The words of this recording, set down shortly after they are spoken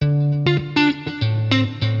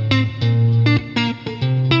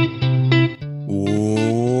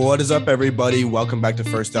What is up, everybody? Welcome back to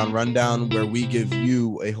First Down Rundown, where we give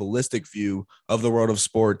you a holistic view of the world of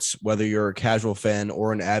sports. Whether you're a casual fan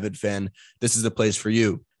or an avid fan, this is the place for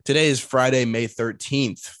you. Today is Friday, May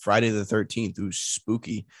 13th, Friday the 13th. Ooh,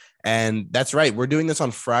 spooky. And that's right. We're doing this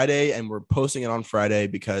on Friday, and we're posting it on Friday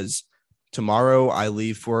because tomorrow I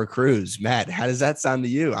leave for a cruise. Matt, how does that sound to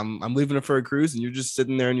you? I'm leaving for a cruise, and you're just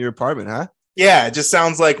sitting there in your apartment, huh? Yeah, it just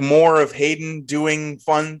sounds like more of Hayden doing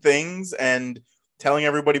fun things and telling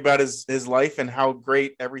everybody about his life and how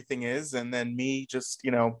great everything is. And then me just,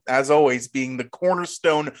 as always, being the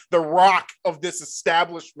cornerstone, the rock of this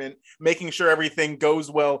establishment, making sure everything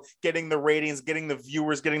goes well, getting the ratings, getting the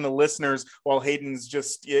viewers, getting the listeners, while Hayden's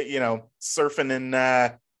just, surfing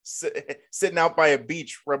and sitting out by a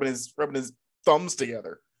beach, rubbing his thumbs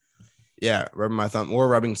together. Yeah, rubbing my thumb or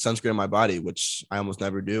rubbing sunscreen on my body, which I almost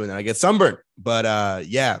never do. And then I get sunburned. But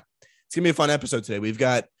yeah, it's going to be a fun episode today. We've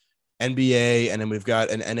got NBA, and then we've got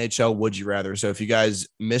an NHL Would You Rather. So if you guys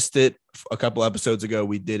missed it a couple episodes ago,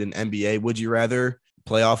 we did an NBA Would You Rather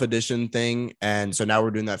playoff edition thing. And so now we're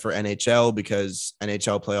doing that for NHL because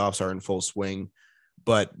NHL playoffs are in full swing.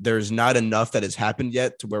 But there's not enough that has happened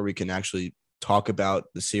yet to where we can actually talk about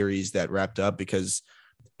the series that wrapped up, because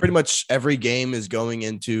pretty much every game is going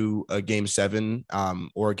into a game 7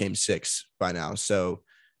 or a game 6 by now. So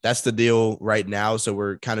that's the deal right now. So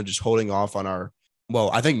we're kind of just holding off on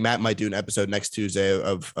I think Matt might do an episode next Tuesday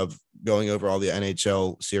of going over all the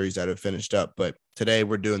NHL series that have finished up. But today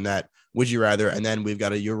we're doing that Would You Rather. And then we've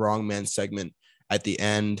got a You're Wrong Man segment at the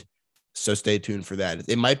end. So stay tuned for that.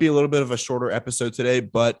 It might be a little bit of a shorter episode today,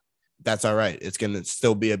 but that's all right. It's going to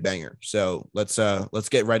still be a banger. So let's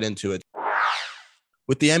get right into it.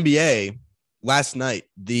 With the NBA, last night,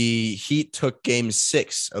 the Heat took game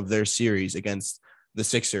 6 of their series against the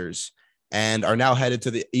Sixers and are now headed to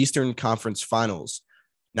the Eastern Conference Finals.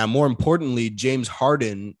 Now, more importantly, James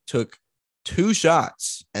Harden took 2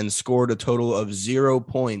 shots and scored a total of 0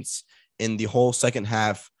 points in the whole second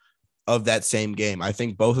half of that same game. I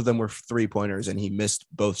think both of them were 3-pointers, and he missed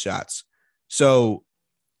both shots. So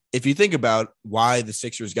if you think about why the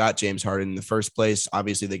Sixers got James Harden in the first place,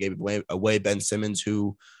 obviously they gave away Ben Simmons,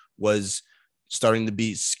 who was starting to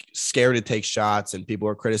be scared to take shots, and people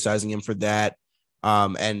were criticizing him for that.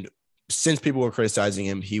 And since people were criticizing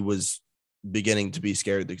him, he was beginning to be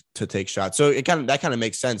scared to take shots. So that kind of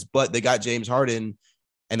makes sense. But they got James Harden,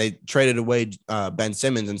 and they traded away Ben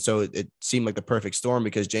Simmons, and so it seemed like the perfect storm,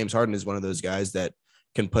 because James Harden is one of those guys that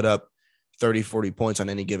can put up 30, 40 points on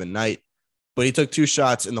any given night. But he took 2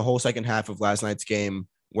 shots in the whole second half of last night's game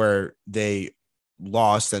where they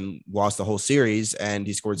lost the whole series, and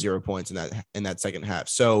he scored 0 points in that second half.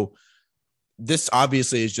 So this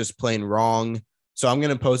obviously is just plain wrong. So I'm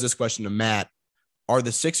going to pose this question to Matt. Are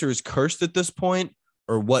the Sixers cursed at this point,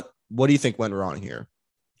 or what do you think went wrong here?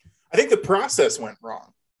 I think the process went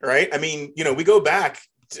wrong, right? I mean, we go back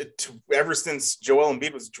to ever since Joel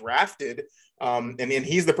Embiid was drafted, and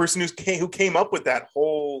he's the person who came up with that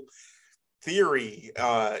whole theory,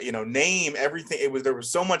 name, everything. There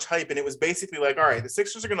was so much hype, and it was basically like, all right, the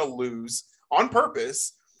Sixers are going to lose on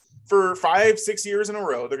purpose for 5-6 years in a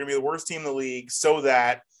row. They're going to be the worst team in the league so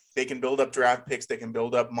that they can build up draft picks, they can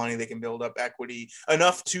build up money, they can build up equity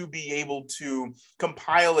enough to be able to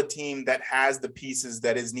compile a team that has the pieces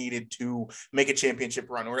that is needed to make a championship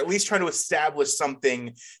run, or at least try to establish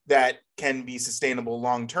something that can be sustainable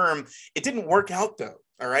long-term. It didn't work out though.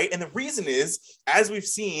 All right. And the reason is, as we've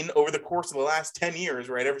seen over the course of the last 10 years,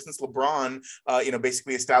 right, ever since LeBron,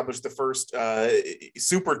 basically established the first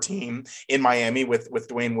super team in Miami with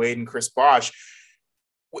Dwayne Wade and Chris Bosh,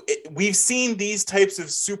 we've seen these types of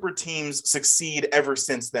super teams succeed ever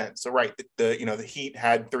since then. So, right, the Heat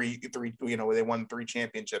had three, they won 3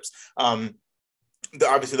 championships.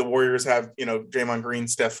 Obviously the Warriors have, Draymond Green,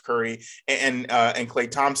 Steph Curry, and Klay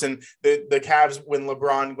Thompson. The Cavs, when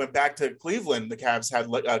LeBron went back to Cleveland, the Cavs had,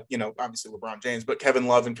 obviously LeBron James, but Kevin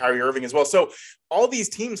Love and Kyrie Irving as well. So all these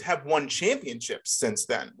teams have won championships since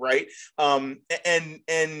then, right? And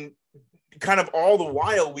kind of all the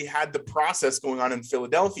while we had the process going on in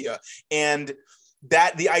Philadelphia, and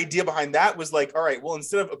that the idea behind that was like, all right, well,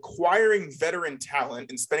 instead of acquiring veteran talent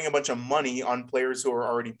and spending a bunch of money on players who are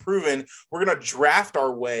already proven, we're going to draft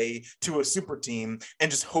our way to a super team and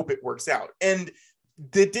just hope it works out. And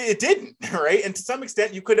it didn't, right? And to some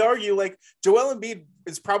extent, you could argue like Joel Embiid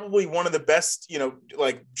is probably one of the best,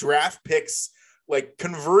 draft picks, like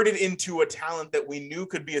converted into a talent that we knew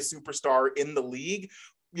could be a superstar in the league.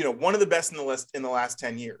 One of the best in the last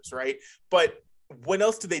 10 years, right? But what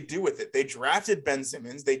else did they do with it? They drafted Ben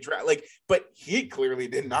Simmons. But he clearly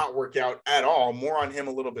did not work out at all. More on him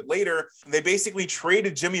a little bit later. They basically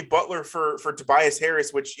traded Jimmy Butler for Tobias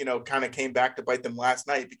Harris, which, kind of came back to bite them last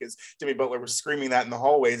night because Jimmy Butler was screaming that in the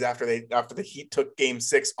hallways after the Heat took Game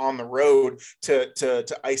 6 on the road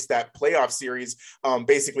to ice that playoff series.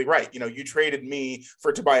 Basically, right. You traded me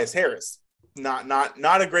for Tobias Harris.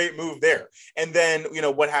 Not a great move there. And then,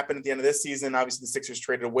 what happened at the end of this season, obviously the Sixers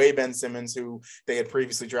traded away Ben Simmons, who they had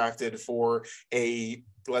previously drafted, for a,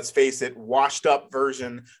 let's face it, washed up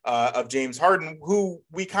version of James Harden, who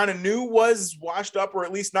we kind of knew was washed up, or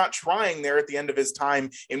at least not trying there at the end of his time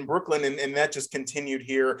in Brooklyn. And that just continued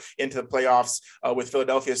here into the playoffs with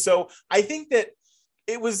Philadelphia. So I think that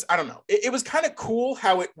it was, I don't know, it was kind of cool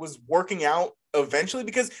how it was working out eventually,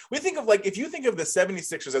 because we think of, like, if you think of the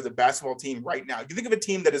 76ers as a basketball team right now, you think of a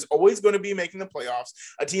team that is always going to be making the playoffs,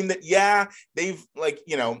 a team that, they've, like,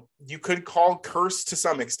 you could call cursed to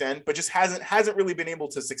some extent, but just hasn't really been able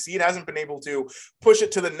to succeed, hasn't been able to push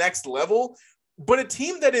it to the next level. But a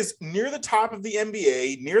team that is near the top of the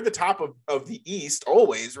NBA, near the top of the East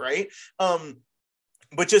always, right?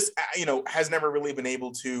 But just, has never really been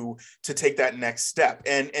able to take that next step.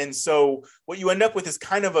 And so what you end up with is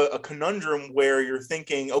kind of a conundrum where you're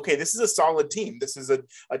thinking, okay, this is a solid team. This is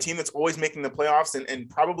a team that's always making the playoffs and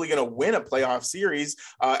probably going to win a playoff series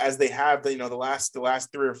as they have, the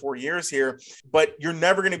last 3 or 4 years here. But you're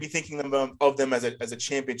never going to be thinking of them as a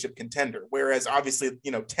championship contender. Whereas obviously,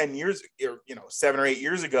 10 years or, 7 or 8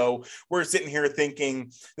 years ago, we're sitting here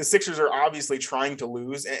thinking the Sixers are obviously trying to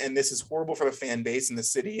lose, and this is horrible for the fan base and the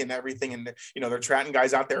city and everything. And, they're trotting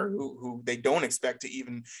guys out there who they don't expect to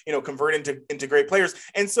even, convert into great players.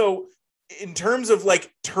 And so in terms of,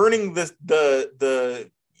 like, turning the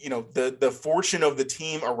fortune of the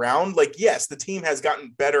team around, like, yes, the team has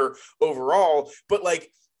gotten better overall, but,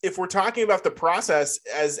 like, if we're talking about the process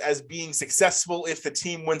as being successful, if the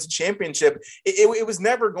team wins a championship, it was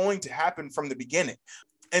never going to happen from the beginning.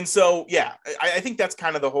 And so, I think that's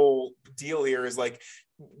kind of the whole deal here, is like,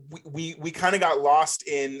 we kind of got lost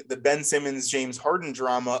in the Ben Simmons, James Harden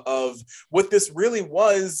drama of what this really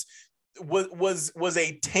was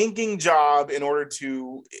a tanking job in order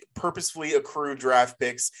to purposefully accrue draft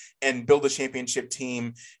picks and build a championship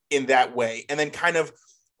team in that way. And then kind of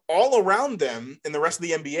all around them in the rest of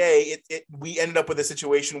the NBA, we ended up with a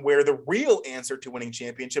situation where the real answer to winning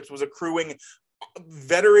championships was accruing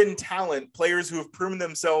veteran talent, players who have proven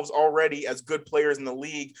themselves already as good players in the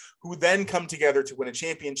league, who then come together to win a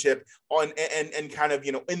championship and kind of,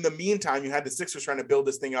 in the meantime, you had the Sixers trying to build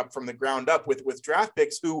this thing up from the ground up with draft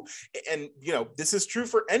picks this is true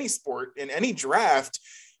for any sport in any draft.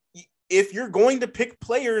 If you're going to pick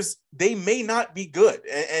players, they may not be good.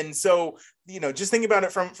 And so, just think about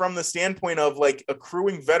it from the standpoint of, like,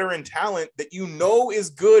 accruing veteran talent that is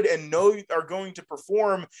good and are going to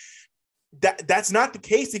perform. That's not the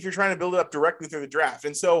case if you're trying to build it up directly through the draft.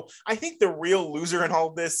 And so I think the real loser in all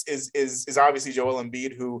of this is obviously Joel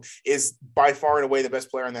Embiid, who is by far and away the best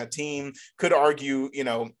player on that team. Could argue,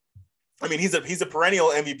 he's a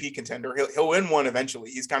perennial MVP contender. He'll win one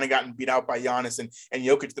eventually. He's kind of gotten beat out by Giannis and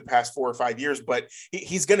Jokic the past 4 or 5 years, but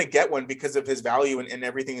he's going to get one because of his value and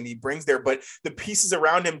everything that he brings there. But the pieces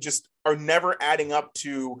around him just are never adding up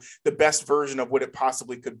to the best version of what it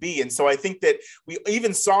possibly could be. And so I think that we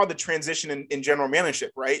even saw the transition in general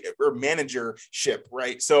managership, right? Or managership,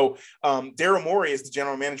 right? So Daryl Morey is the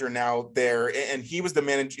general manager now there, and he was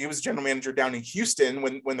general manager down in Houston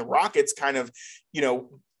when the Rockets kind of,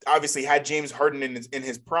 obviously had James Harden in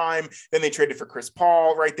his prime. Then they traded for Chris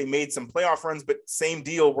Paul, right? They made some playoff runs, but same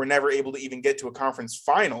deal. Were never able to even get to a conference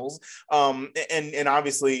finals. And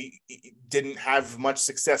obviously didn't have much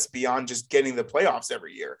success beyond just getting the playoffs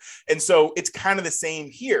every year. And so it's kind of the same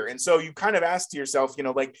here. And so you kind of ask to yourself,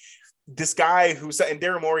 like, this guy and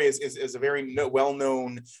Daryl Morey is a very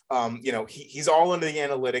well-known, he's all into the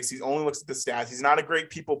analytics. He only looks at the stats. He's not a great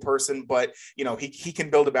people person, but, he can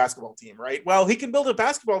build a basketball team, right? Well, he can build a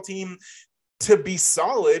basketball team to be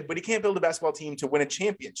solid, but he can't build a basketball team to win a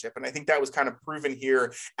championship. And I think that was kind of proven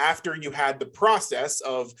here after you had the process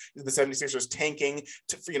of the 76ers tanking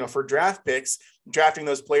for draft picks, drafting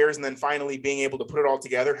those players, and then finally being able to put it all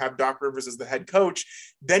together, have Doc Rivers as the head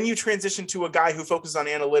coach. Then you transition to a guy who focuses on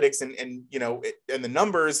analytics and the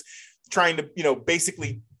numbers, trying to,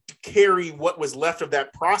 basically carry what was left of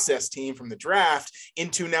that process team from the draft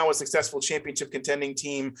into now a successful championship contending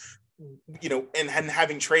team, and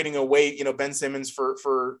having trading away, Ben Simmons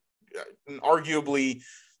for an arguably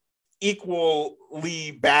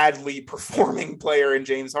equally badly performing player in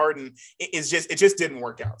James Harden it just didn't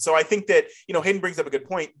work out. So I think that, Hayden brings up a good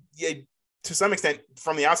point. to some extent,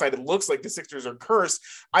 from the outside, it looks like the Sixers are cursed.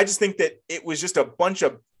 I just think that it was just a bunch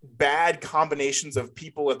of bad combinations of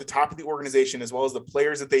people at the top of the organization, as well as the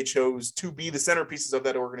players that they chose to be the centerpieces of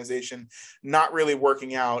that organization, not really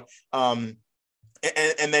working out. And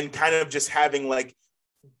then kind of just having like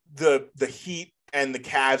the Heat and the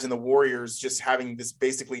Cavs and the Warriors just having this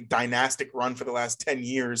basically dynastic run for the last 10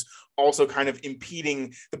 years, also kind of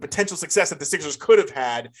impeding the potential success that the Sixers could have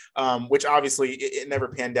had, which obviously it never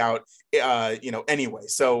panned out, anyway.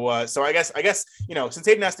 So I guess, since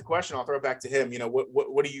Hayden asked the question, I'll throw it back to him.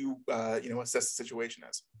 What do you, assess the situation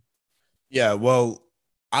as? Yeah, well,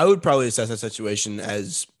 I would probably assess that situation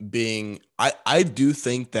as being, I do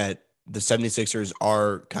think that the 76ers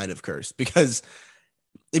are kind of cursed because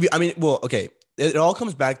it all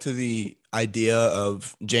comes back to the idea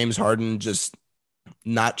of James Harden just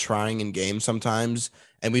not trying in games sometimes.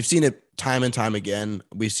 And we've seen it time and time again.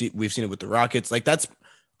 We've seen it with the Rockets. Like that's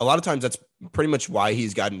a lot of times that's pretty much why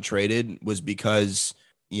he's gotten traded was because,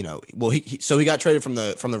 he got traded from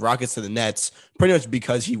the Rockets to the Nets pretty much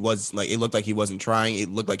because he was like, it looked like he wasn't trying. It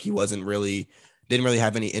looked like he didn't really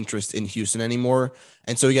have any interest in Houston anymore.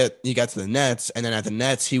 And so he got to the Nets, and then at the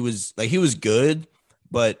Nets, he was good,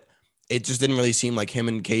 but it just didn't really seem like him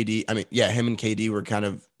and KD were kind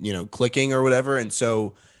of, clicking or whatever. And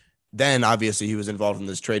so then obviously he was involved in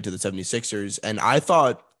this trade to the 76ers. And I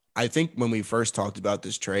think when we first talked about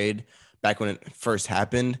this trade back when it first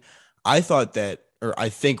happened, I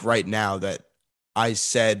think right now that I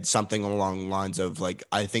said something along the lines of like,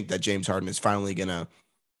 I think that James Harden is finally going to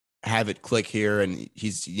have it click here. And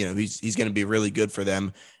he's going to be really good for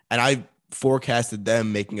them. And I forecasted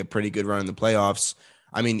them making a pretty good run in the playoffs.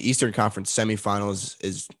 I mean, Eastern Conference semifinals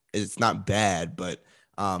is not bad, but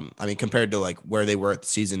compared to like where they were at the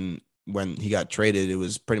season when he got traded, it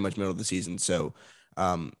was pretty much middle of the season. So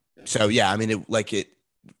yeah, I mean,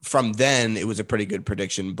 from then it was a pretty good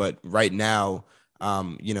prediction, but right now,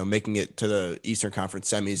 making it to the Eastern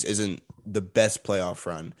Conference semis isn't the best playoff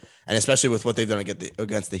run, and especially with what they've done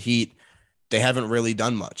against the Heat, they haven't really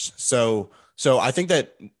done much. So I think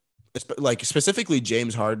that, like specifically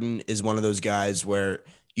James Harden is one of those guys where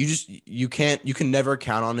you can never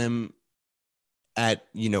count on him at,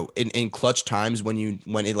 in clutch times when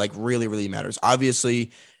it like really, really matters.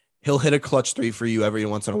 Obviously he'll hit a clutch three for you every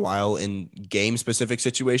once in a while in game specific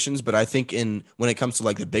situations. But I think when it comes to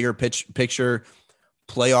like the bigger picture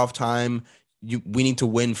playoff time, we need to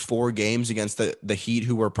win 4 games against the Heat,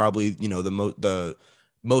 who were probably, the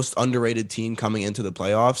most underrated team coming into the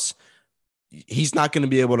playoffs. He's not going to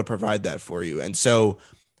be able to provide that for you. And so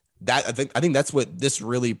that I think that's what this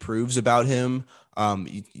really proves about him.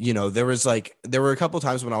 There were a couple of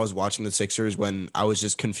times when I was watching the Sixers when I was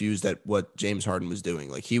just confused at what James Harden was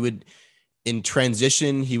doing. Like in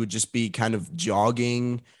transition, he would just be kind of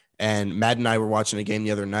jogging. And Matt and I were watching a game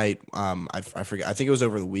the other night. I forget. I think it was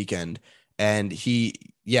over the weekend. And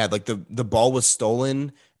the ball was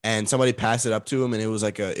stolen and somebody passed it up to him. And it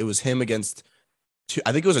was him against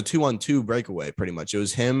I think it was a 2-on-2 breakaway. Pretty much. It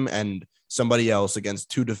was him and somebody else against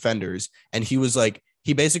 2 defenders. And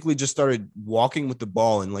he basically just started walking with the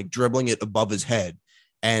ball and like dribbling it above his head.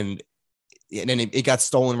 And then it got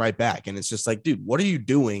stolen right back. And it's just like, dude, what are you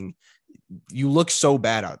doing? You look so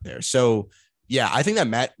bad out there. So yeah, I think that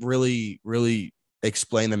Matt really, really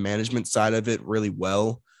explained the management side of it really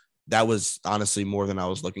well. That was honestly more than I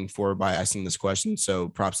was looking for by asking this question. So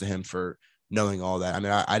props to him for knowing all that. I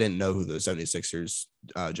mean, I didn't know who the 76ers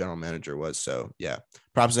general manager was. So yeah,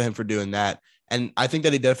 props to him for doing that. And I think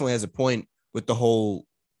that he definitely has a point with the whole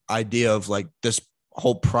idea of like this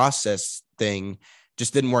whole process thing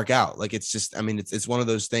just didn't work out. Like, it's just, I mean, it's one of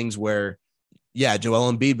those things where, yeah,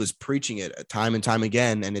 Joel Embiid was preaching it time and time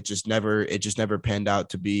again, and it just never panned out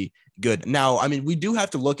to be good. Now, I mean, we do have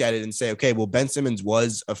to look at it and say, okay, well, Ben Simmons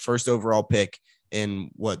was a first overall pick in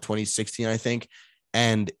 2016, I think.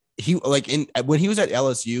 And he when he was at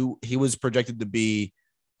LSU, he was projected to be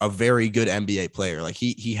a very good NBA player. Like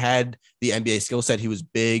he had the NBA skill set. He was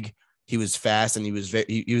big, he was fast, and he was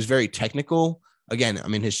very technical. Again, I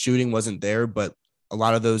mean, his shooting wasn't there, but a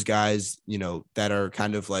lot of those guys, that are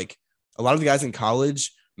kind of like, a lot of the guys in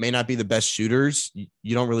college may not be the best shooters.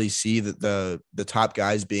 You don't really see the top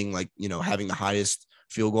guys being like, having the highest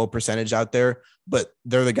field goal percentage out there, but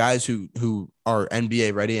they're the guys who are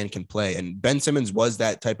NBA ready and can play. And Ben Simmons was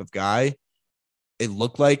that type of guy, it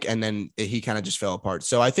looked like, and then he kind of just fell apart.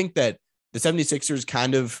 So I think that the 76ers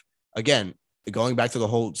kind of, again, going back to the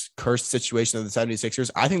whole cursed situation of the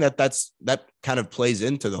 76ers, I think that kind of plays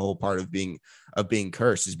into the whole part of being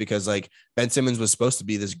cursed, is because like Ben Simmons was supposed to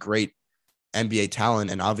be this great NBA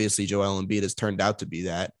talent, and obviously Joel Embiid has turned out to be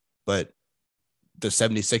that, but the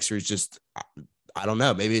 76ers just, I don't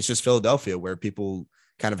know, maybe it's just Philadelphia where people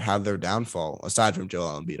kind of have their downfall aside from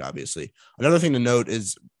Joel Embiid, obviously. Another thing to note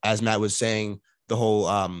is, as Matt was saying, the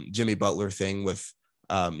whole Jimmy Butler thing with,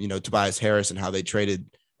 Tobias Harris and how they traded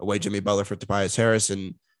away Jimmy Butler for Tobias Harris,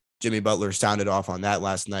 and Jimmy Butler sounded off on that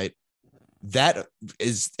last night. That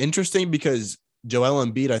is interesting because Joel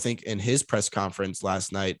Embiid, I think in his press conference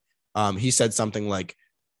last night, he said something like,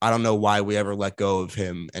 I don't know why we ever let go of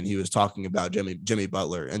him. And he was talking about Jimmy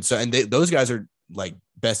Butler. And so, those guys are like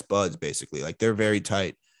best buds, basically. Like they're very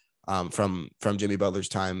tight from Jimmy Butler's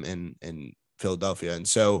time in Philadelphia. And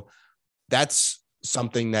so that's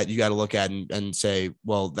something that you got to look at and say,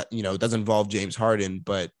 well, that, it doesn't involve James Harden,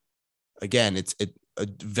 but again, it's a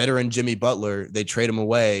veteran Jimmy Butler. They trade him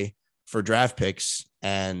away for draft picks,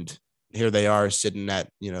 and here they are sitting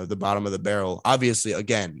at, the bottom of the barrel. Obviously,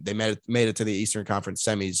 again, they made it to the Eastern Conference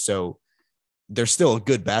semis. So they're still a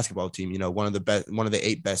good basketball team, one of the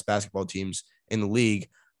 8 best basketball teams in the league.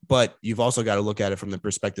 But you've also got to look at it from the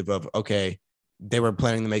perspective of, okay, they were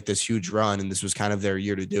planning to make this huge run and this was kind of their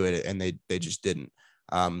year to do it, and they just didn't.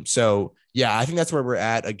 So yeah, I think that's where we're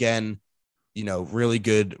at. Again, really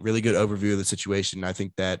good overview of the situation. I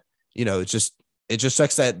think that, it just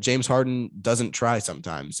sucks that James Harden doesn't try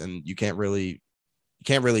sometimes, and you can't really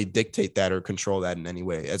dictate that or control that in any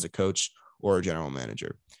way as a coach or a general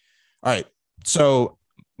manager. All right. So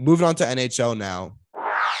moving on to NHL now.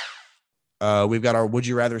 We've got our Would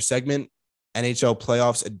You Rather segment, NHL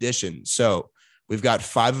Playoffs edition. So we've got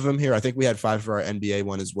 5 of them here. I think we had 5 for our NBA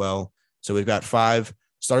one as well. So we've got 5.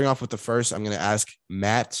 Starting off with the first, I'm going to ask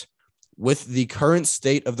Matt, with the current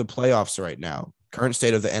state of the playoffs right now, current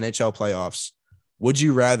state of the NHL playoffs, would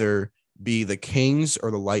you rather be the Kings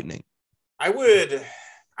or the Lightning? I would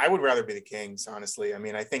rather be the Kings, honestly. I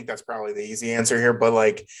mean, I think that's probably the easy answer here, but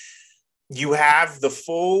like, you have the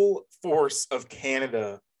full force of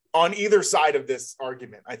Canada on either side of this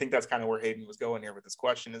argument. I think that's kind of where Hayden was going here with this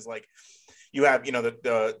question, is like, you have,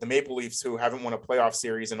 the Maple Leafs, who haven't won a playoff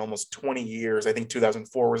series in almost 20 years. I think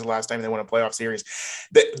 2004 was the last time they won a playoff series.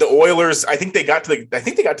 The Oilers, I think they got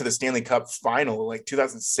to the Stanley Cup final like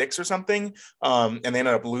 2006 or something, and they ended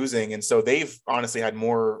up losing. And so they've honestly had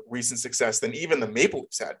more recent success than even the Maple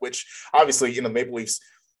Leafs had, which obviously, Maple Leafs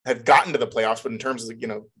have gotten to the playoffs, but in terms of,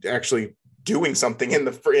 actually doing something in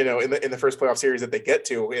the first playoff series that they get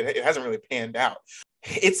to, it hasn't really panned out.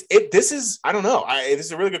 This is I don't know. This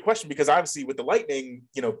is a really good question, because obviously with the Lightning,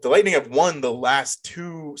 the Lightning have won the last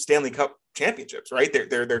 2 Stanley Cup championships, right?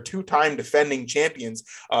 They're 2-time defending champions.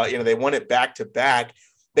 They won it back to back.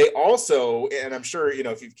 They also, and I'm sure,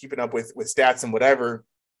 if you're keeping up with stats and whatever,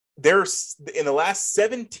 there's in the last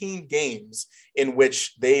 17 games in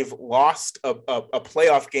which they've lost a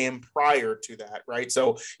playoff game prior to that, right?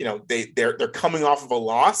 So, they're coming off of a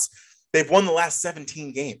loss. They've won the last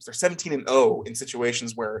 17 games. They're 17-0 in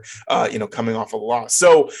situations where, coming off a loss.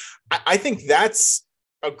 So I think that's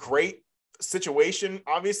a great situation,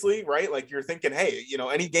 obviously, right? Like, you're thinking, hey,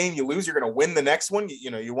 any game you lose, you're going to win the next one.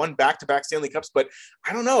 You won back-to-back Stanley Cups, but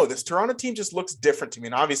I don't know. This Toronto team just looks different to me.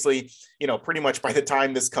 And obviously, pretty much by the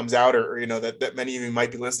time this comes out, or that many of you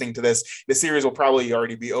might be listening to this, the series will probably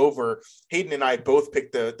already be over. Hayden and I both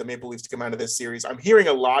picked the Maple Leafs to come out of this series. I'm hearing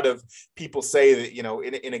a lot of people say that,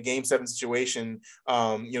 in a Game 7 situation,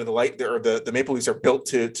 the Maple Leafs are built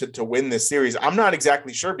to win this series. I'm not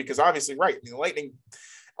exactly sure, because obviously, right, the Lightning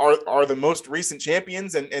are the most recent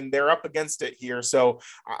champions, and they're up against it here. So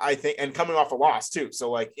I think, and coming off a loss too. So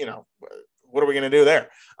like, what are we going to do there?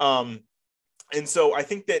 And so I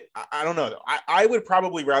think that, I don't know though. I would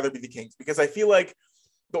probably rather be the Kings, because I feel like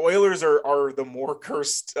the Oilers are the more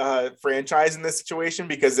cursed franchise in this situation,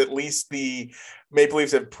 because at least the Maple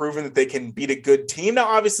Leafs have proven that they can beat a good team. Now,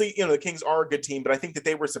 obviously, the Kings are a good team, but I think that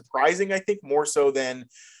they were surprising, I think, more so than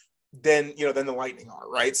the Lightning are,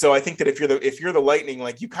 right? So I think that if you're the Lightning,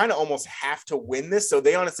 like, you kind of almost have to win this. So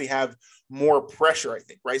they honestly have more pressure, I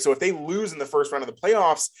think, right? So if they lose in the first round of the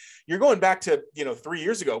playoffs, you're going back to 3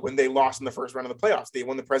 years ago when they lost in the first round of the playoffs. They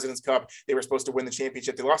won the President's Cup. They were supposed to win the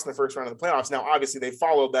championship. They lost in the first round of the playoffs. Now, obviously, they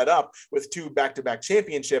followed that up with 2 back-to-back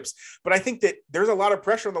championships. But I think that there's a lot of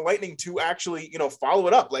pressure on the Lightning to actually, follow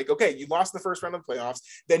it up. Like, okay, you lost in the first round of the playoffs,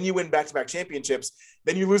 then you win back-to-back championships,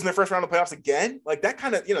 then you lose in the first round of the playoffs again. Like, that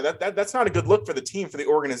kind of, that's not a good look for the team, for the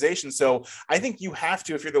organization. So I think you have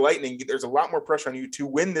to, if you're the Lightning, there's a lot more pressure on you to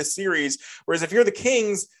win this series. Whereas if you're the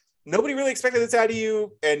Kings, nobody really expected this out of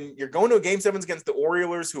you, and you're going to a Game 7 against the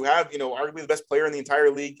Oilers, who have, arguably the best player in the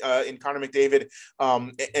entire league in Connor McDavid,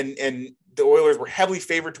 and the Oilers were heavily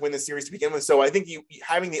favored to win the series to begin with. So I think you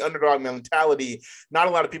having the underdog mentality, not a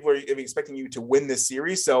lot of people are expecting you to win this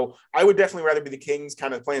series. So I would definitely rather be the Kings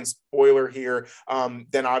kind of playing spoiler here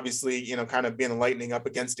than obviously, kind of being the Lightning up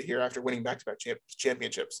against it here after winning back-to-back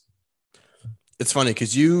championships. It's funny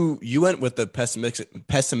because you went with the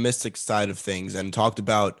pessimistic side of things and talked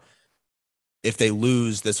about if they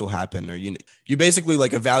lose, this will happen. Or you basically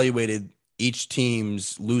like evaluated each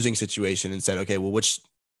team's losing situation and said, okay, well, which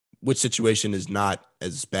situation is not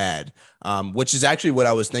as bad, which is actually what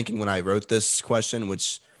I was thinking when I wrote this question,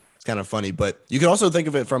 which is kind of funny. But you could also think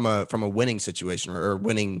of it from a winning situation or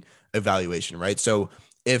winning evaluation, right? So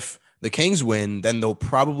if the Kings win, then they'll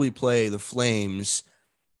probably play the Flames,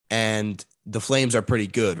 and the Flames are pretty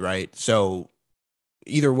good, right? So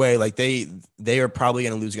either way, like they are probably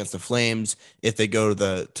going to lose against the Flames if they go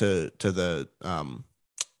to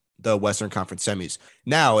the Western Conference semis.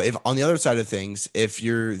 Now, if on the other side of things, if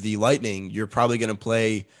you're the Lightning, you're probably going to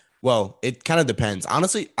play. Well, it kind of depends.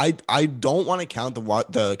 Honestly, I don't want to count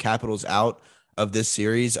the Capitals out of this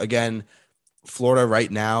series. Again, Florida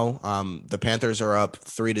right now, the Panthers are up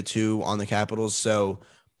 3-2 on the Capitals. So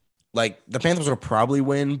like the Panthers will probably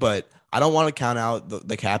win, but I don't want to count out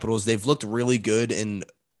the Capitals. They've looked really good in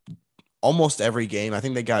almost every game. I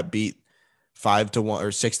think they got beat 5-1 or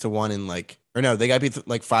 6-1 in they got beat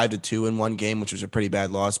like 5-2 in one game, which was a pretty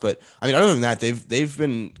bad loss. But I mean, other than that, they've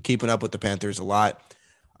been keeping up with the Panthers a lot.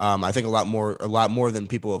 I think a lot more than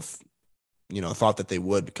people have, thought that they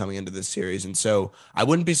would coming into this series. And so I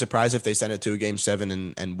wouldn't be surprised if they send it to a game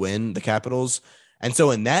 7 and win the Capitals. And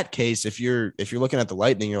so in that case, if you're looking at the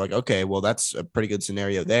Lightning, you're like, okay, well, that's a pretty good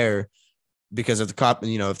scenario there, because if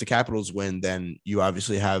the Capitals win, then you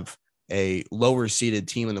obviously have a lower seeded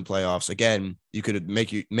team in the playoffs. Again, you could make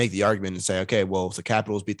the argument and say, okay, well, if the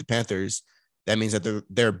Capitals beat the Panthers, that means that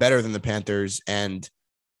they're better than the Panthers. And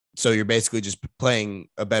so you're basically just playing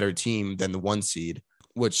a better team than the 1 seed,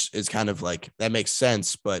 which is kind of like, that makes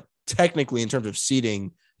sense. But technically in terms of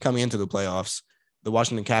seeding coming into the playoffs, the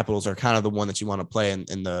Washington Capitals are kind of the one that you want to play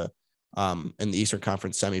in the Eastern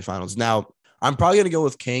Conference semifinals. Now, I'm probably going to go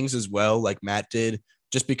with Kings as well, like Matt did,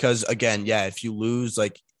 just because, again, yeah, if you lose,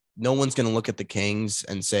 like no one's going to look at the Kings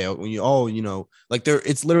and say,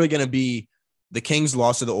 it's literally going to be the Kings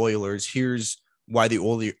lost to the Oilers. Here's why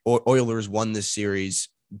the Oilers won this series.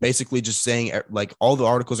 Basically just saying like all the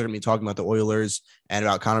articles are going to be talking about the Oilers and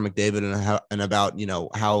about Connor McDavid and about,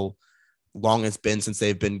 how long it's been since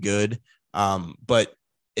they've been good. But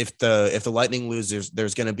if the Lightning lose,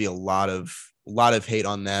 there's going to be a lot of hate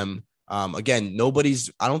on them. Again,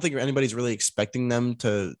 I don't think anybody's really expecting them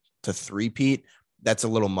to three-peat. That's a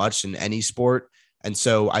little much in any sport. And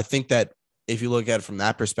so I think that if you look at it from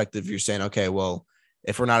that perspective, you're saying, okay, well,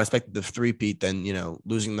 if we're not expected to three-peat, then,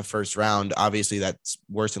 losing the first round, obviously that's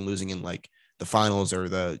worse than losing in like the finals or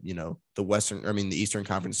the Eastern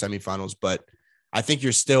Conference semifinals. But I think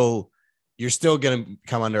you're still going to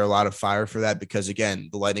come under a lot of fire for that, because again,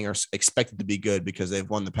 the Lightning are expected to be good because they've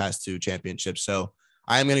won the past 2 championships. So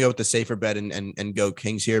I am going to go with the safer bet and go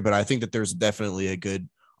Kings here, but I think that there's definitely a good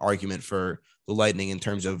argument for the Lightning in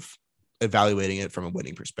terms of evaluating it from a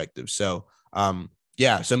winning perspective. So,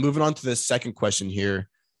 so moving on to the second question here.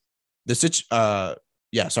 The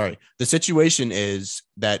situation is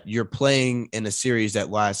that you're playing in a series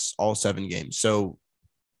that lasts all 7 games. So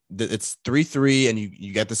it's 3-3 and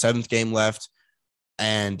you get the 7th game left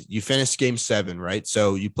and you finish game 7, right?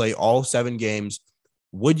 So you play all 7 games.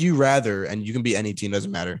 Would you rather, and you can be any team,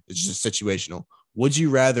 doesn't matter, it's just situational. Would you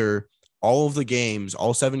rather all of the games,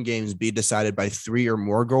 all 7 games, be decided by 3 or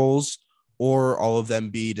more goals, or all of them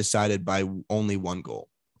be decided by only 1 goal?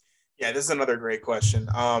 Yeah, this is another great question.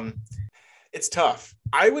 It's tough.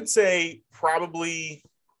 I would probably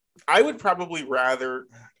rather,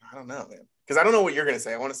 I don't know, man, because I don't know what you're going to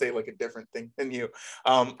say. I want to say like a different thing than you.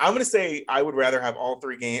 I'm going to say I would rather have all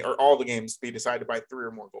the games be decided by 3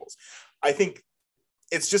 or more goals. I think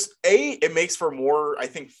it's just it makes for more, I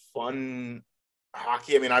think, fun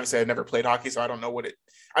hockey. I mean, obviously I've never played hockey, so I don't know what it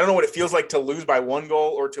feels like to lose by 1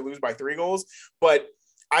 goal or to lose by 3 goals. But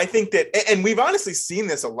I think that, and we've honestly seen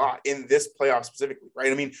this a lot in this playoff specifically,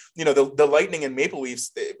 right? I mean, the Lightning and Maple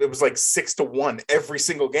Leafs, it was like 6-1 every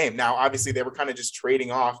single game. Now, obviously they were kind of just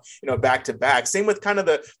trading off, back to back. Same with kind of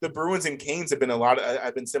the Bruins and Canes have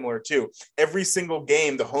been similar too. Every single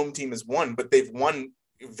game, the home team has won, but they've won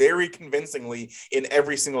very convincingly in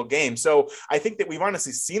every single game. So I think that we've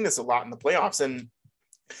honestly seen this a lot in the playoffs. And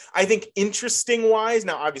I think interesting wise,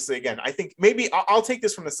 now, obviously, again, I think maybe I'll take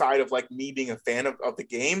this from the side of like me being a fan of the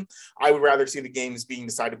game. I would rather see the games being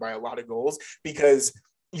decided by a lot of goals, because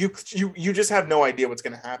you just have no idea what's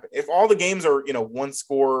going to happen. If all the games are, one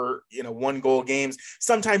score, one goal games,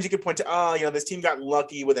 sometimes you could point to, this team got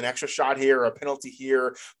lucky with an extra shot here or a penalty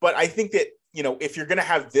here. But I think that, if you're going to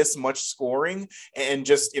have this much scoring and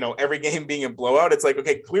just, every game being a blowout, it's like,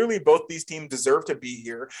 okay, clearly both these teams deserve to be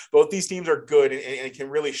here. Both these teams are good and can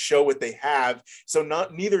really show what they have. So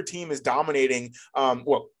neither team is dominating.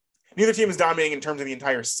 Neither team is dominating in terms of the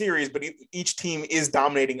entire series, but each team is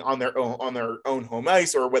dominating on their own home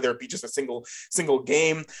ice, or whether it be just a single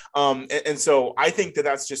game. And so I think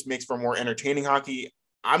that's just makes for more entertaining hockey.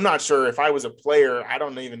 I'm not sure if I was a player, I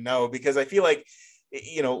don't even know, because I feel like,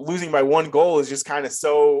 losing by one goal is just kind of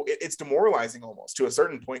it's demoralizing almost to a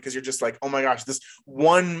certain point, because you're just like, oh my gosh, this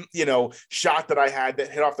one, shot that I had that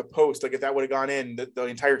hit off the post, like if that would have gone in, the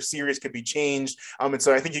entire series could be changed. And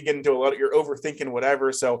so I think you get into you're overthinking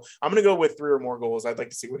whatever. So I'm going to go with 3 or more goals. I'd like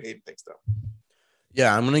to see what Hayden thinks though.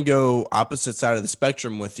 Yeah, I'm going to go opposite side of the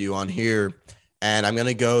spectrum with you on here. And I'm going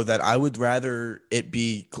to go that I would rather it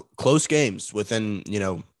be close games within,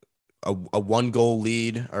 a 1-goal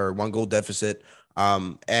lead or 1-goal deficit.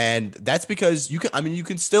 And that's because you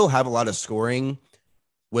can still have a lot of scoring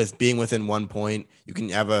with being within 1 point. You can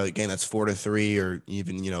have a game that's 4-3 or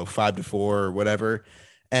even, 5-4 or whatever.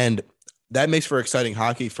 And that makes for exciting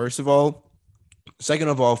hockey, first of all. Second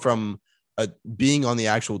of all, from being on the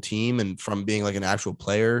actual team and from being like an actual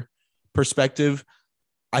player perspective,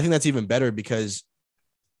 I think that's even better, because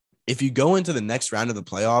if you go into the next round of the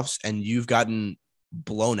playoffs and you've gotten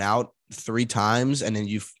blown out 3 times and then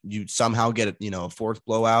you somehow get a fourth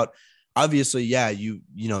blowout, obviously, yeah,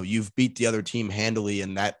 you've beat the other team handily,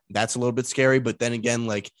 and that's a little bit scary. But then again,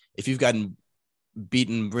 like if you've gotten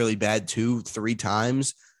beaten really bad 2-3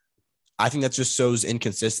 times, I think that just shows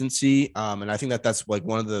inconsistency. And I think that's like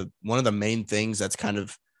one of the main things that's kind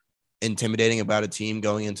of intimidating about a team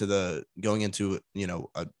going into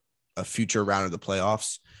a future round of the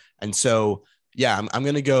playoffs. And so, yeah, I'm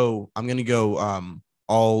going to go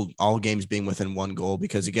all games being within 1 goal,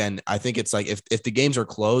 because again, I think it's like if the games are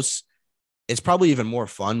close, it's probably even more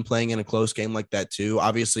fun playing in a close game like that too.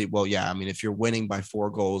 Obviously, well, yeah, I mean, if you're winning by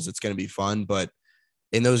 4 goals, it's going to be fun, but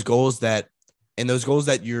in those games that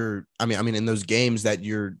you're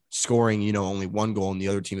scoring, only 1 goal and the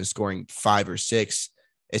other team is scoring 5 or 6,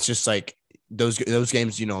 it's just like those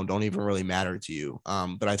games, don't even really matter to you.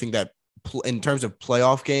 But I think that in terms of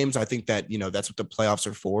playoff games, I think that, that's what the playoffs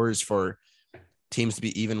are for, is for teams to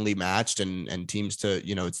be evenly matched and teams to,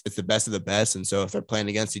 it's the best of the best. And so if they're playing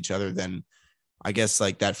against each other, then I guess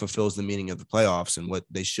like that fulfills the meaning of the playoffs and what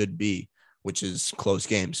they should be, which is close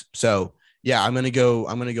games. So yeah, I'm going to go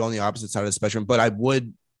on the opposite side of the spectrum, but I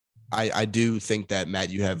do think that, Matt,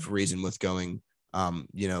 you have reason with going,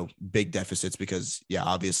 big deficits, because yeah,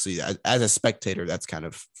 obviously as a spectator, that's kind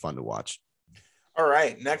of fun to watch. All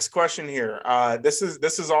right, next question here. This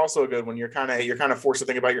is also a good one. You're kind of forced to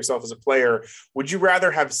think about yourself as a player. Would you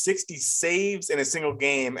rather have 60 saves in a single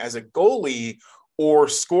game as a goalie, or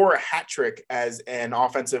score a hat trick as an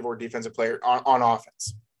offensive or defensive player on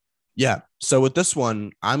offense? Yeah. So with this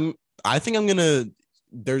one,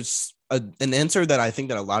 there's an answer that I think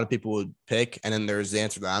that a lot of people would pick, and then there's the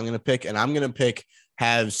answer that I'm going to pick, and I'm going to pick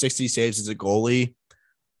have 60 saves as a goalie.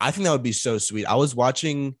 I think that would be so sweet. I was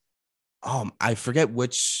watching. I forget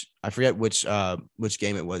which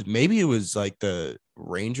game it was. Maybe it was like the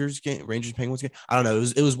Rangers Penguins game. I don't know.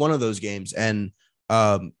 It was one of those games, and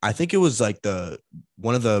I think it was like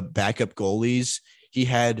one of the backup goalies. He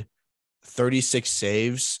had 36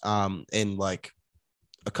 saves in like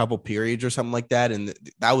a couple periods or something like that, and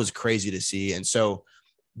that was crazy to see. And so,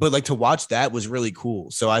 but like to watch that was really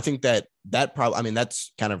cool. So I think that probably, I mean,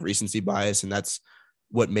 that's kind of recency bias, and that's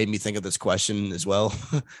what made me think of this question as well,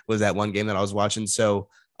 was that one game that I was watching. So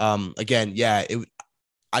again, yeah,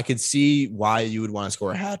 I could see why you would want to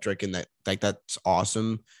score a hat trick, and that's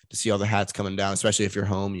awesome to see all the hats coming down, especially if you're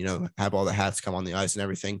home, have all the hats come on the ice and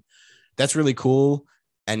everything. That's really cool.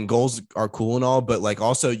 And goals are cool and all, but like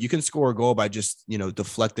also you can score a goal by just,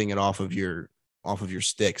 deflecting it off of your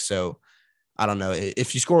stick. So I don't know,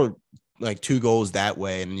 if you score like 2 goals that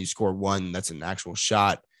way and you score 1 that's an actual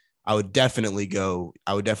shot, I would definitely go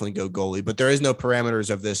goalie, but there is no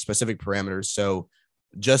parameters of this specific parameters. So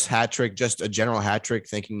just hat trick, just a general hat trick,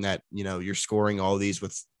 thinking that, you're scoring all these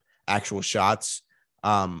with actual shots.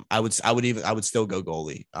 I would still go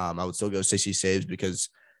goalie. I would still go 60 saves, because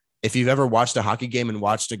if you've ever watched a hockey game and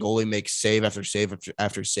watched a goalie make save after save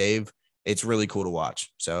after save, it's really cool to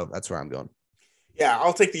watch. So that's where I'm going. Yeah,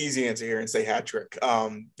 I'll take the easy answer here and say hat trick.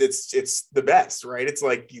 It's the best, right? It's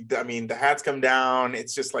like, I mean, the hats come down.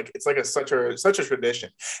 It's just like it's like such a tradition,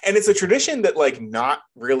 and it's a tradition that like not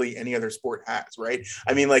really any other sport has, right?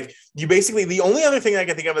 I mean, like you basically the only other thing I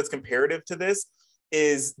can think of that's comparative to this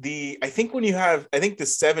is the I think when you have I think the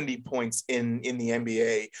 70 points in the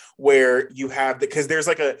NBA where you have because there's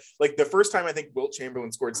like the first time I think Wilt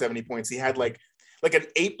Chamberlain scored 70 points, he had like an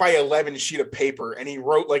 8x11 sheet of paper and he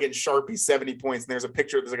wrote like in Sharpie 70 points. And there's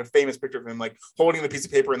like a famous picture of him like holding the piece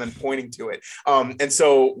of paper and then pointing to it. And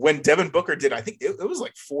so when Devin Booker did, I think it was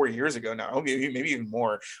like 4 years ago now, maybe even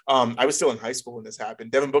more. I was still in high school when this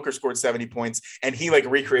happened. Devin Booker scored 70 points and he like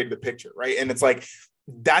recreated the picture, right? And it's like,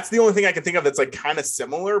 that's the only thing I can think of that's like kind of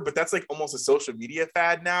similar, but that's like almost a social media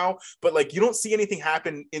fad now. But like you don't see anything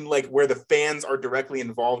happen in like where the fans are directly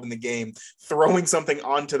involved in the game, throwing something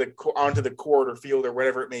onto the court or field or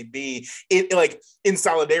whatever it may be, it like in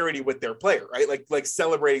solidarity with their player, right? Like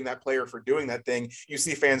celebrating that player for doing that thing. You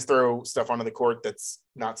see fans throw stuff onto the court that's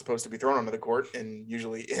not supposed to be thrown onto the court, and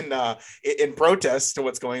usually in protest to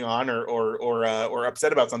what's going on or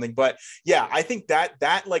upset about something. But yeah, I think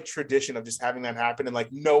that like tradition of just having that happen and like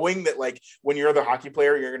knowing that like when you're the hockey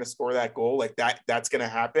player, you're going to score that goal, like that's going to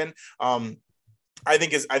happen. I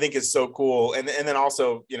think is so cool. And then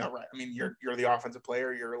also, you know, right. I mean, you're the offensive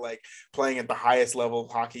player, you're like playing at the highest level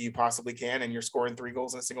of hockey you possibly can. And you're scoring 3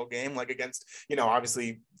 goals in a single game, like against, you know,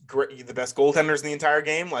 obviously the best goaltenders in the entire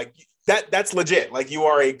game. Like that's legit. Like you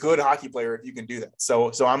are a good hockey player if you can do that.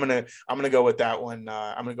 So I'm going to go with that one.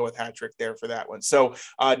 I'm going to go with hat trick there for that one. So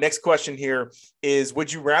next question here is,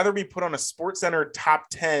 would you rather be put on a SportsCenter top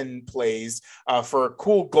 10 plays for a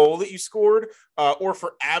cool goal that you scored, or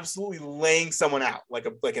for absolutely laying someone out like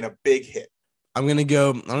in a big hit? I'm gonna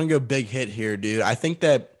go big hit here, dude. I think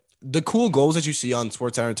that the cool goals that you see on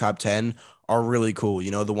SportsCenter top 10 are really cool. You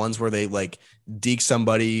know, the ones where they like deke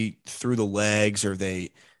somebody through the legs, or they,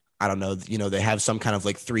 I don't know, you know, they have some kind of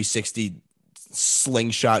like 360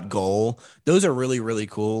 slingshot goal. Those are really, really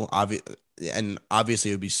cool. And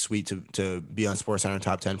obviously it would be sweet to be on SportsCenter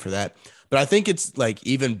top 10 for that. But I think it's like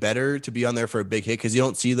even better to be on there for a big hit because you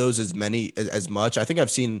don't see those as much. I think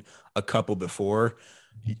I've seen a couple before.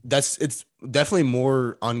 It's definitely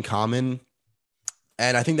more uncommon,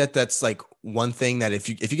 and I think that that's like one thing that if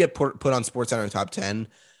you get put on SportsCenter top 10,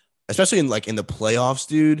 especially in the playoffs,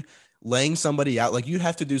 dude, laying somebody out, like you'd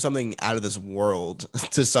have to do something out of this world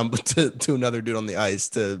to another dude on the ice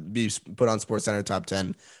to be put on SportsCenter top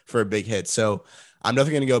 10 for a big hit. So I'm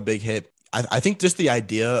definitely gonna go big hit. I think just the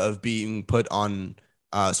idea of being put on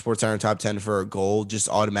SportsCenter top 10 for a goal just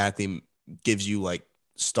automatically gives you like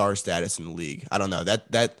star status in the league. I don't know,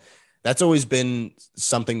 that's always been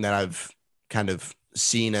something that I've kind of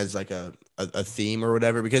seen as like a theme or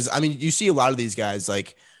whatever, because I mean, you see a lot of these guys,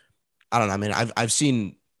 like, I don't know. I mean, I've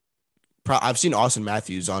seen Austin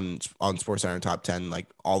Matthews on SportsCenter top 10 like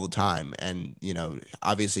all the time, and you know,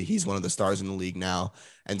 obviously he's one of the stars in the league now.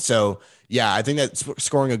 And so yeah, I think that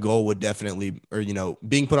scoring a goal would definitely, or you know,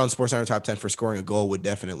 being put on SportsCenter top 10 for scoring a goal would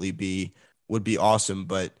be awesome.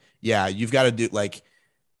 But yeah, you got to be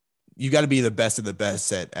the best of the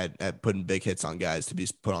best at putting big hits on guys to be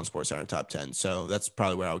put on SportsCenter top 10. So that's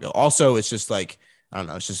probably where I'll go. Also, it's just like, I don't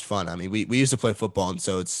know, it's just fun. I mean, we used to play football, and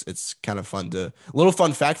so it's kind of fun to. A little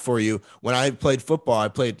fun fact for you: when I played football, I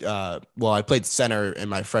played center in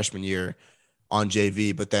my freshman year on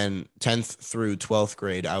JV, but then 10th through 12th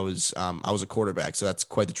grade, I was a quarterback, so that's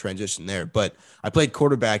quite the transition there. But I played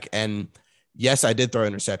quarterback, and yes, I did throw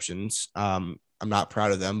interceptions. I'm not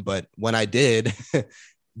proud of them, but when I did,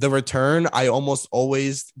 the return, I almost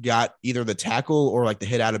always got either the tackle or like the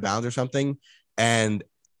hit out of bounds or something. And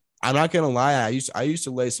I'm not gonna lie, I used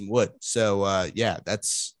to lay some wood. So yeah,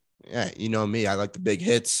 you know me. I like the big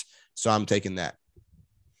hits, so I'm taking that.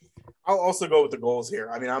 I'll also go with the goals here.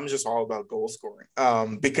 I mean, I'm just all about goal scoring,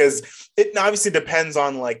 because it obviously depends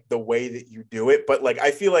on like the way that you do it. But like,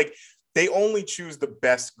 I feel like they only choose the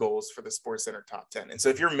best goals for the SportsCenter top 10. And so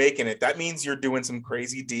if you're making it, that means you're doing some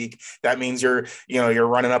crazy deke. That means you're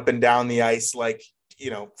running up and down the ice, like, you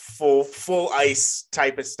know, full ice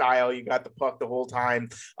type of style. You got the puck the whole time.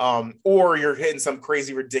 Or you're hitting some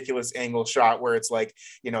crazy, ridiculous angle shot where it's like,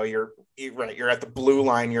 you know, you're at the blue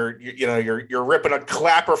line. You're ripping a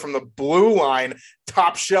clapper from the blue line,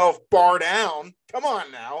 top shelf, bar down. Come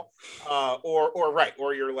on now.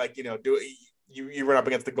 Or you're like, you know, you run up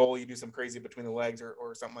against the goal, you do some crazy between the legs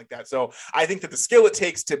or something like that. So I think that the skill it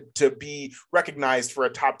takes to be recognized for a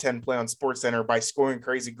top 10 play on SportsCenter by scoring a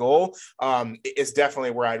crazy goal is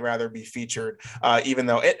definitely where I'd rather be featured. Even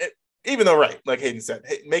though even though, right, like Hayden said,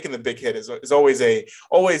 making the big hit is always a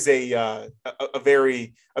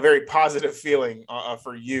very positive feeling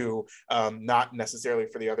for you, not necessarily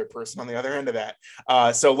for the other person on the other end of that.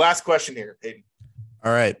 So last question here, Hayden.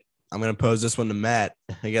 All right. I'm going to pose this one to Matt.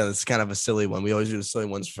 Again, it's kind of a silly one. We always do the silly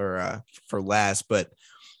ones for last, but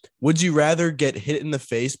would you rather get hit in the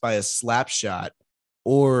face by a slap shot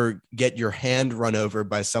or get your hand run over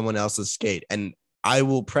by someone else's skate? And I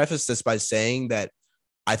will preface this by saying that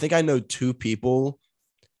I think I know two people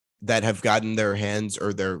that have gotten their hands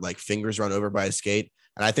or their like fingers run over by a skate.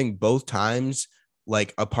 And I think both times,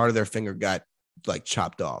 like a part of their finger got like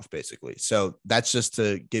chopped off basically. So that's just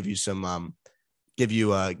to give you some, give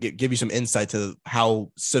you some insight to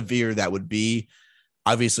how severe that would be.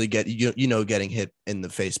 Obviously getting hit in the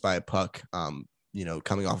face by a puck,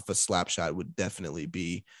 coming off of a slap shot would definitely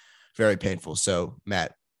be very painful. So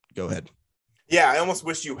Matt, go ahead. Yeah, I almost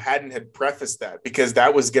wish you hadn't had prefaced that, because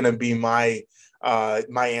that was going to be my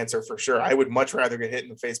answer for sure. I would much rather get hit in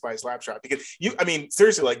the face by a slap shot, because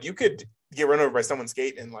seriously, like you could get run over by someone's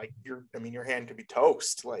skate and like your hand could be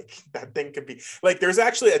toast. Like that thing could be like, there's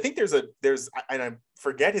actually, I think there's and I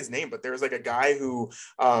forget his name, but there was like a guy who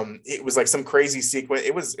it was like some crazy sequence.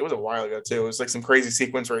 It was a while ago too. It was like some crazy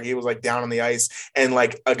sequence where he was like down on the ice and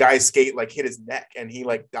like a guy's skate like hit his neck and he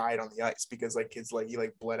like died on the ice because like he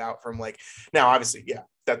like bled out from like, now obviously, yeah,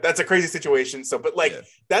 that's a crazy situation. So, but like,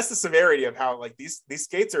 that's the severity of how like these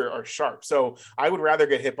skates are sharp. So I would rather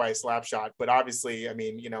get hit by a slap shot, but obviously, I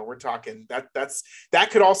mean, we're talking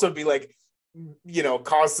that could also be like,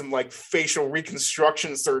 cause some like facial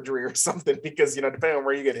reconstruction surgery or something, because, depending on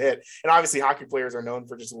where you get hit, and obviously hockey players are known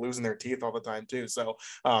for just losing their teeth all the time too. So,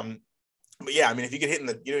 but yeah, I mean, if you get hit in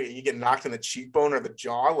the, you get knocked in the cheekbone or the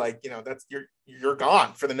jaw, like, that's you're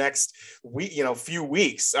gone for the next week, few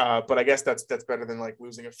weeks. But I guess that's better than like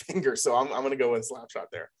losing a finger. So I'm going to go with slap shot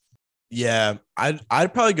there. Yeah,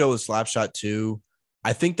 I'd probably go with slap shot too.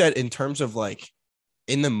 I think that in terms of like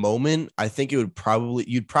in the moment, I think you'd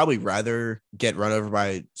probably rather get run over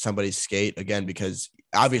by somebody's skate again, because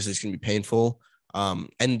obviously it's going to be painful. And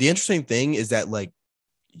the interesting thing is that like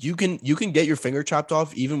you can get your finger chopped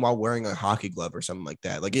off even while wearing a hockey glove or something like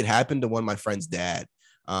that. Like it happened to one of my friend's dad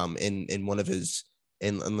in one of his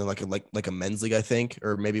in like a men's league, I think,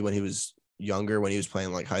 or maybe when he was younger, when he was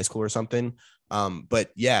playing like high school or something. But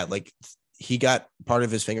yeah, like he got part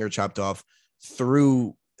of his finger chopped off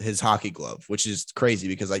through his hockey glove, which is crazy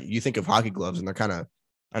because like you think of hockey gloves and they're kind of,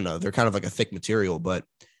 I don't know, they're kind of like a thick material, but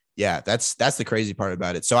yeah, that's the crazy part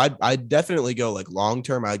about it. So I'd definitely go like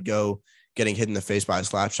long-term, I'd go getting hit in the face by a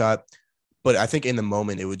slap shot, but I think in the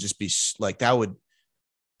moment it would just be like, you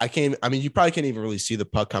probably can't even really see the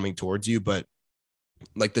puck coming towards you, but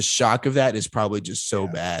like the shock of that is probably just so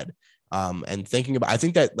bad. And I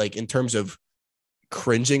think that like in terms of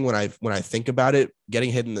cringing, when I think about it,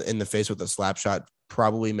 getting hit in the face with a slap shot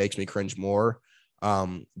probably makes me cringe more.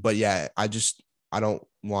 But yeah, I don't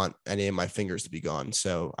want any of my fingers to be gone.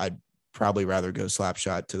 So I'd probably rather go slap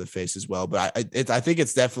shot to the face as well. But I think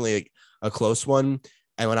it's definitely a close one.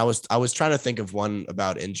 And when I was trying to think of one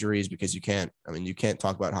about injuries, because you can't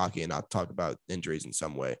talk about hockey and not talk about injuries in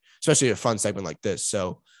some way, especially a fun segment like this.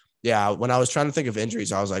 So yeah, when I was trying to think of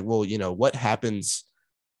injuries, I was like, well, what happens?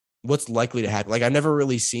 What's likely to happen? Like I've never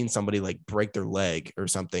really seen somebody like break their leg or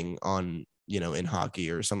something on, in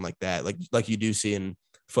hockey or something like that. Like you do see in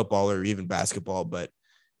football or even basketball. But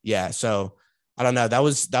yeah, so I don't know. That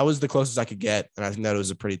was the closest I could get. And I think that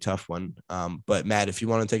was a pretty tough one. But Matt, if you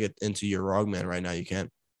want to take it into your wrong man right now, you can.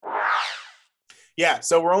 Yeah,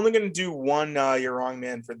 so we're only going to do one You're Wrong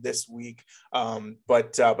Man for this week,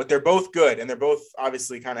 but they're both good, and they're both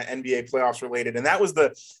obviously kind of NBA playoffs related. And that was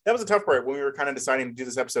the tough part when we were kind of deciding to do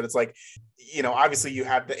this episode. It's like, obviously you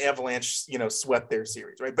have the Avalanche, swept their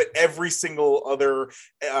series, right? But every single other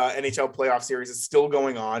NHL playoff series is still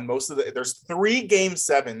going on. There's 3 Game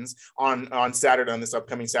 7s on Saturday, on this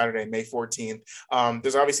upcoming Saturday, May 14th.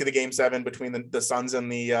 There's obviously the Game 7 between the Suns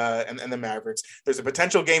and the Mavericks. There's a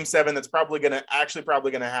potential Game 7 that's probably going to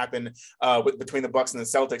happen between the Bucks and the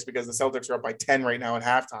Celtics, because the Celtics are up by 10 right now at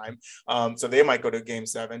halftime. So they might go to Game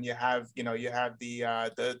 7. You have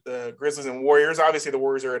the Grizzlies and Warriors. Obviously the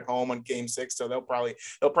Warriors are at home on Game 6, so they'll probably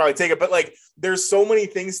take it. But like, there's so many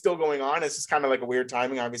things still going on. It's just kind of like a weird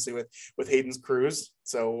timing, obviously, with Hayden's cruise.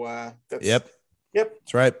 So that's Yep.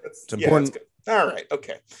 That's right. It's important. All right.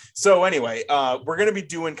 Okay. So anyway, we're going to be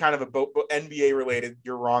doing kind of a NBA related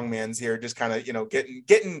You're Wrong Mans here, just kind of,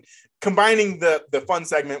 combining the fun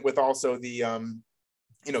segment with also the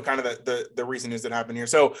kind of the recent news that happened here.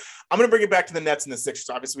 So I'm going to bring it back to the Nets and the Sixers.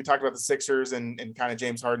 Obviously, we talked about the Sixers and kind of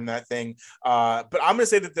James Harden, that thing. But I'm going to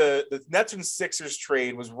say that the Nets and Sixers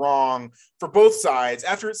trade was wrong for both sides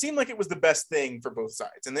after it seemed like it was the best thing for both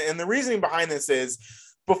sides. And the reasoning behind this is,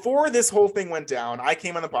 before this whole thing went down, I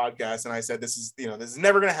came on the podcast and I said, this is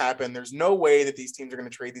never going to happen. There's no way that these teams are going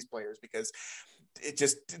to trade these players, because it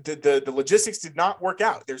just the logistics did not work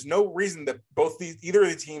out. There's no reason that either of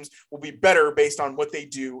the teams will be better based on what they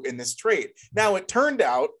do in this trade. Now, it turned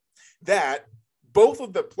out that both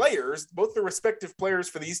the respective players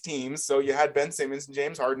for these teams, so you had Ben Simmons and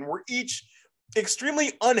James Harden, were each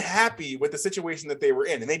extremely unhappy with the situation that they were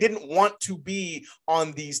in, and they didn't want to be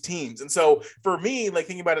on these teams. And so for me, like,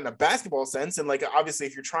 thinking about it in a basketball sense, and like, obviously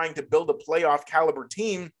if you're trying to build a playoff caliber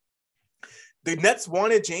team, the Nets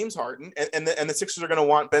wanted James Harden, and the Sixers are going to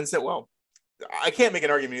want Ben Simmons. Well, I can't make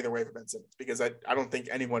an argument either way for Ben Simmons, because I don't think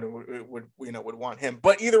anyone would want him,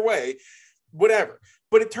 but either way, whatever.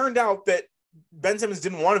 But it turned out that Ben Simmons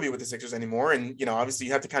didn't want to be with the Sixers anymore. And, obviously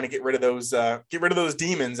you have to kind of get rid of those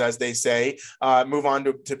demons, as they say, move on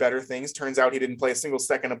to better things. Turns out he didn't play a single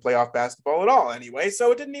second of playoff basketball at all anyway.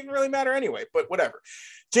 So it didn't even really matter anyway, but whatever.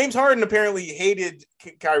 James Harden apparently hated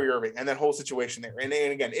Kyrie Irving and that whole situation there. And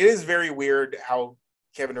again, it is very weird how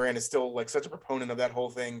Kevin Durant is still like such a proponent of that whole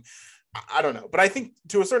thing. I don't know. But I think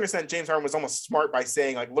to a certain extent, James Harden was almost smart by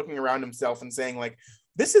saying, like, looking around himself and saying, like,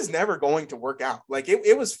 this is never going to work out. Like,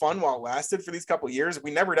 it was fun while it lasted for these couple of years.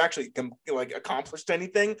 We never actually accomplished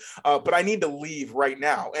anything, but I need to leave right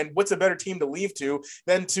now. And what's a better team to leave to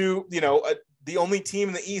than to, the only team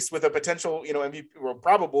in the East with a potential, MVP or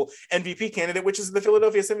probable MVP candidate, which is the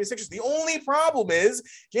Philadelphia 76ers. The only problem is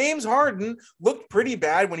James Harden looked pretty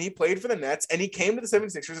bad when he played for the Nets, and he came to the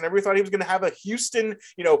 76ers, and everybody thought he was going to have a Houston,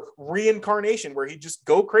 reincarnation where he'd just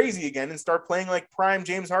go crazy again and start playing like prime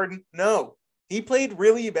James Harden. No. He played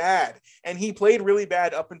really bad, and he played really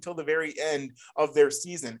bad up until the very end of their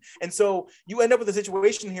season. And so you end up with a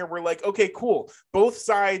situation here where, like, okay, cool. Both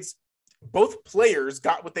players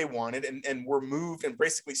got what they wanted and were moved and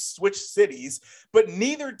basically switched cities, but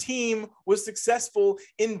neither team was successful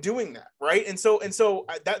in doing that, right? And so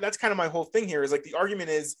that's kind of my whole thing here, is like, the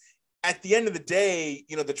argument is, at the end of the day,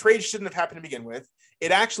 the trade shouldn't have happened to begin with. It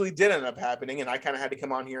actually did end up happening, and I kind of had to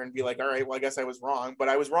come on here and be like, all right, well, I guess I was wrong, but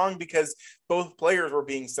I was wrong because both players were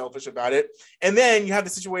being selfish about it. And then you have the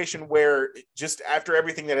situation where, just after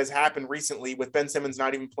everything that has happened recently, with Ben Simmons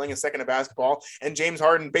not even playing a second of basketball and James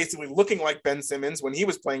Harden basically looking like Ben Simmons when he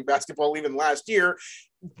was playing basketball even last year,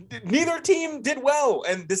 neither team did well,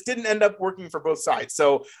 and this didn't end up working for both sides.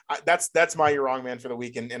 So that's my You're Wrong Man for the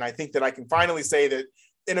week. And I think that I can finally say that,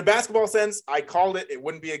 in a basketball sense, I called it. It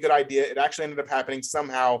wouldn't be a good idea. It actually ended up happening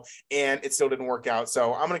somehow, and it still didn't work out.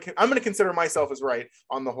 So I'm gonna consider myself as right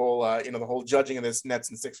on the whole, the whole judging of this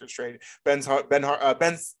Nets and Sixers trade. Ben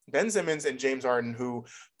Simmons and James Harden, who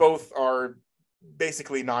both are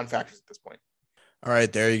basically non-factors at this point. All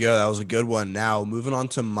right, there you go. That was a good one. Now, moving on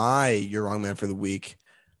to my You're Wrong Man for the week.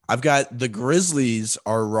 I've got the Grizzlies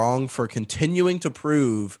are wrong for continuing to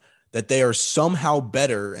prove that they are somehow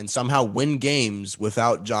better and somehow win games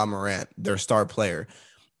without Ja Morant, their star player.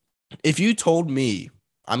 If you told me,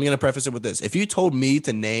 I'm going to preface it with this. If you told me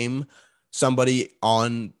to name somebody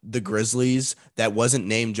on the Grizzlies that wasn't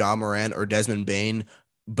named Ja Morant or Desmond Bane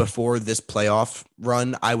before this playoff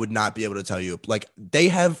run, I would not be able to tell you. Like, they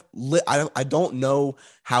have, I don't know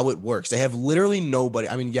how it works. They have literally nobody.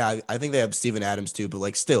 I mean, yeah, I think they have Steven Adams too, but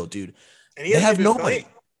like, still, dude, and they have nobody. Playing.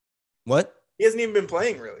 What? He hasn't even been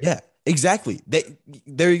playing, really. Yeah, exactly.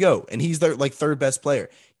 There you go. And he's their like third best player.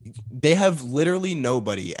 They have literally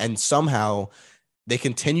nobody, and somehow they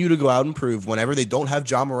continue to go out and prove whenever they don't have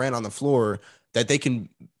Ja Morant on the floor that they can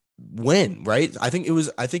win, right? I think it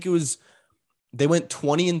was they went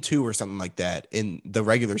 20-2 or something like that in the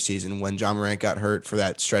regular season when Ja Morant got hurt for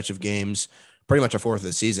that stretch of games, pretty much a fourth of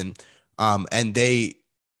the season. And they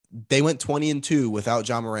went 20-2 without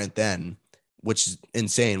Ja Morant then, which is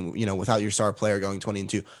insane, without your star player going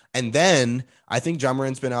 20-2. And then I think Ja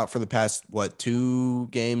Morant's been out for the past, 2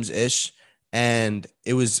 games-ish. And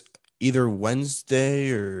it was either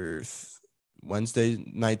Wednesday or Wednesday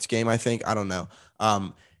night's game, I think. I don't know.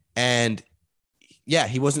 And yeah,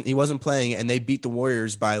 he wasn't playing, and they beat the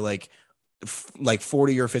Warriors by like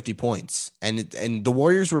 40 or 50 points. And the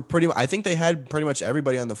Warriors were I think they had pretty much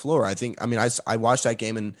everybody on the floor. I watched that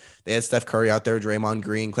game, and they had Steph Curry out there, Draymond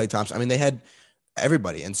Green, Klay Thompson. I mean, they had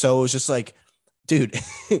everybody. And so it was just like, dude,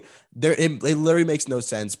 it literally makes no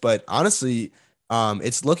sense. But honestly,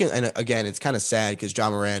 it's looking, and again, it's kind of sad because Ja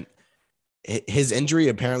Morant, his injury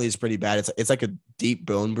apparently is pretty bad. It's like a deep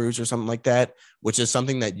bone bruise or something like that, which is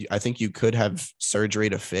something that I think you could have surgery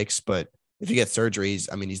to fix. But if you get surgeries,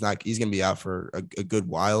 I mean, he's going to be out for a good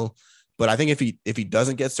while. But I think if he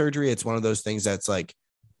doesn't get surgery, it's one of those things that's like,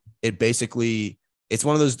 it's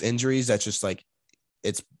one of those injuries that's just like,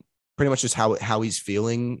 it's pretty much just how he's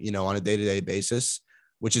feeling, you know, on a day-to-day basis,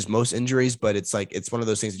 which is most injuries. But it's like, it's one of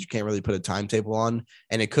those things that you can't really put a timetable on,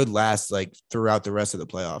 and it could last like throughout the rest of the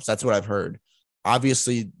playoffs. That's what I've heard.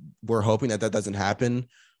 Obviously, we're hoping that doesn't happen.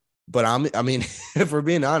 But I mean, if we're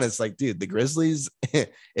being honest, like, dude, the Grizzlies,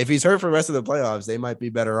 if he's hurt for the rest of the playoffs, they might be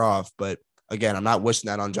better off. But again, I'm not wishing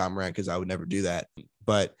that on Ja Morant because I would never do that.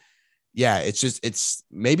 But yeah,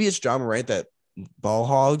 maybe it's Ja Morant that ball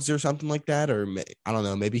hogs or something like that. Or I don't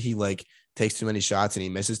know, maybe he like takes too many shots and he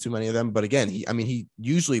misses too many of them. But again, he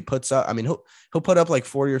usually puts up, he'll put up like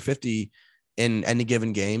 40 or 50 in any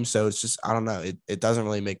given game. So it's just, I don't know. It doesn't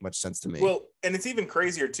really make much sense to me. Well, and it's even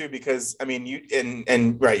crazier too, because I mean,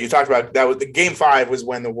 right, you talked about that. The game 5 was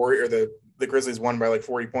when the Grizzlies won by like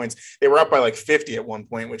 40 points. They were up by like 50 at one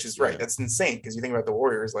point, which is right. That's insane. Because you think about the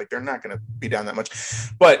Warriors, like they're not going to be down that much.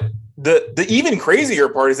 But the even crazier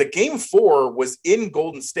part is that game 4 was in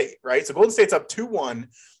Golden State, right? So Golden State's up 2-1.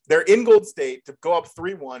 They're in Golden State to go up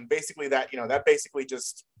 3-1. Basically that basically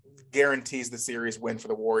just guarantees the series win for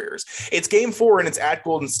the Warriors. It's game 4 and it's at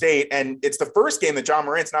Golden State. And it's the first game that Ja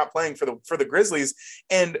Morant's not playing for the Grizzlies.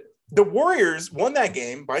 And the Warriors won that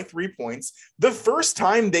game by 3 points. The first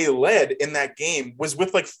time they led in that game was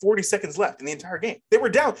with like 40 seconds left in the entire game. They were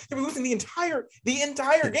down. They were losing the entire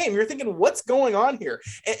game. You're thinking, what's going on here?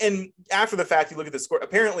 And after the fact, you look at the score.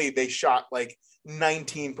 Apparently, they shot like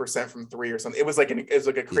 19% from 3 or something. It was like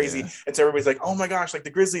a crazy. And so everybody's like, oh my gosh, like the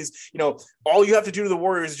Grizzlies, all you have to do to the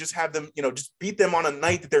Warriors is just have them, just beat them on a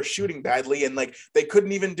night that they're shooting badly. And like, they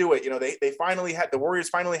couldn't even do it. The Warriors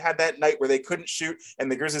finally had that night where they couldn't shoot and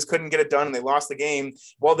the Grizzlies couldn't get it done and they lost the game.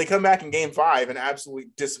 Well, they come back in game 5 and absolutely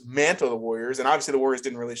dismantle the Warriors. And obviously the Warriors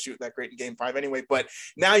didn't really shoot that great in game 5 anyway, but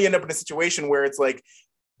now you end up in a situation where it's like,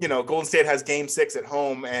 Golden State has game 6 at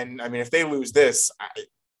home. And I mean, if they lose this,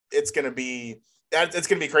 it's going to be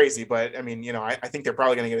crazy, but I mean, I think they're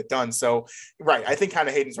probably going to get it done. So, right. I think kind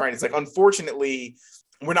of Hayden's right. It's like, unfortunately,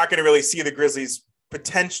 we're not going to really see the Grizzlies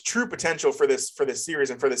true potential for this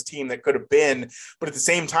series and for this team that could have been. But at the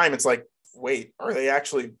same time, it's like, wait, are they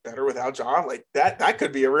actually better without Ja? Like that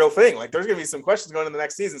could be a real thing. Like there's going to be some questions going into the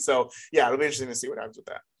next season. So yeah, it'll be interesting to see what happens with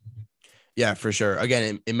that. Yeah, for sure.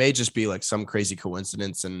 Again, it may just be like some crazy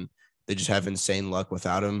coincidence and they just have insane luck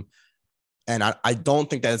without him. And I don't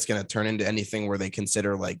think that it's going to turn into anything where they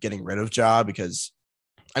consider like getting rid of Ja, because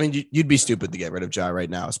I mean, you'd be stupid to get rid of Ja right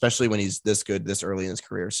now, especially when he's this good this early in his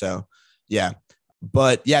career. So yeah,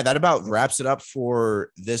 but yeah, that about wraps it up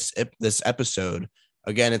for this episode.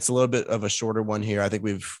 Again, it's a little bit of a shorter one here. I think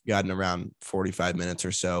we've gotten around 45 minutes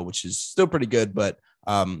or so, which is still pretty good. But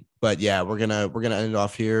yeah, we're gonna end it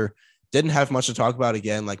off here. Didn't have much to talk about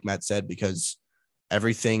again, like Matt said, because the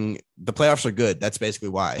playoffs are good. That's basically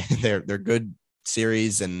why they're good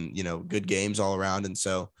series and, good games all around. And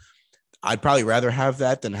so I'd probably rather have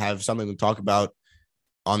that than have something to talk about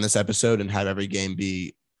on this episode and have every game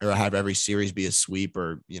have every series be a sweep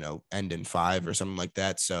or, end in 5 or something like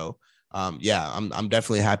that. So yeah, I'm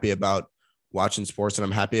definitely happy about watching sports, and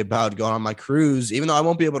I'm happy about going on my cruise, even though I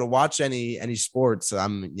won't be able to watch any sports.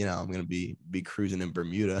 I'm going to be cruising in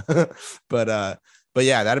Bermuda, but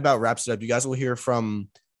yeah, that about wraps it up. You guys will hear from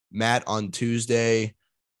Matt on Tuesday,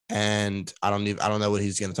 and I don't know what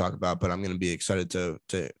he's going to talk about, but I'm going to be excited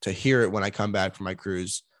to hear it when I come back from my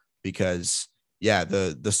cruise, because yeah,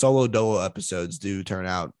 the solo dolo episodes do turn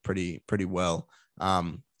out pretty well.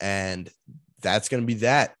 And that's going to be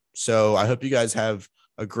that. So I hope you guys have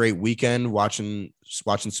a great weekend watching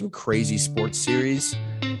some crazy sports series,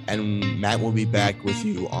 and Matt will be back with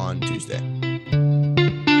you on Tuesday.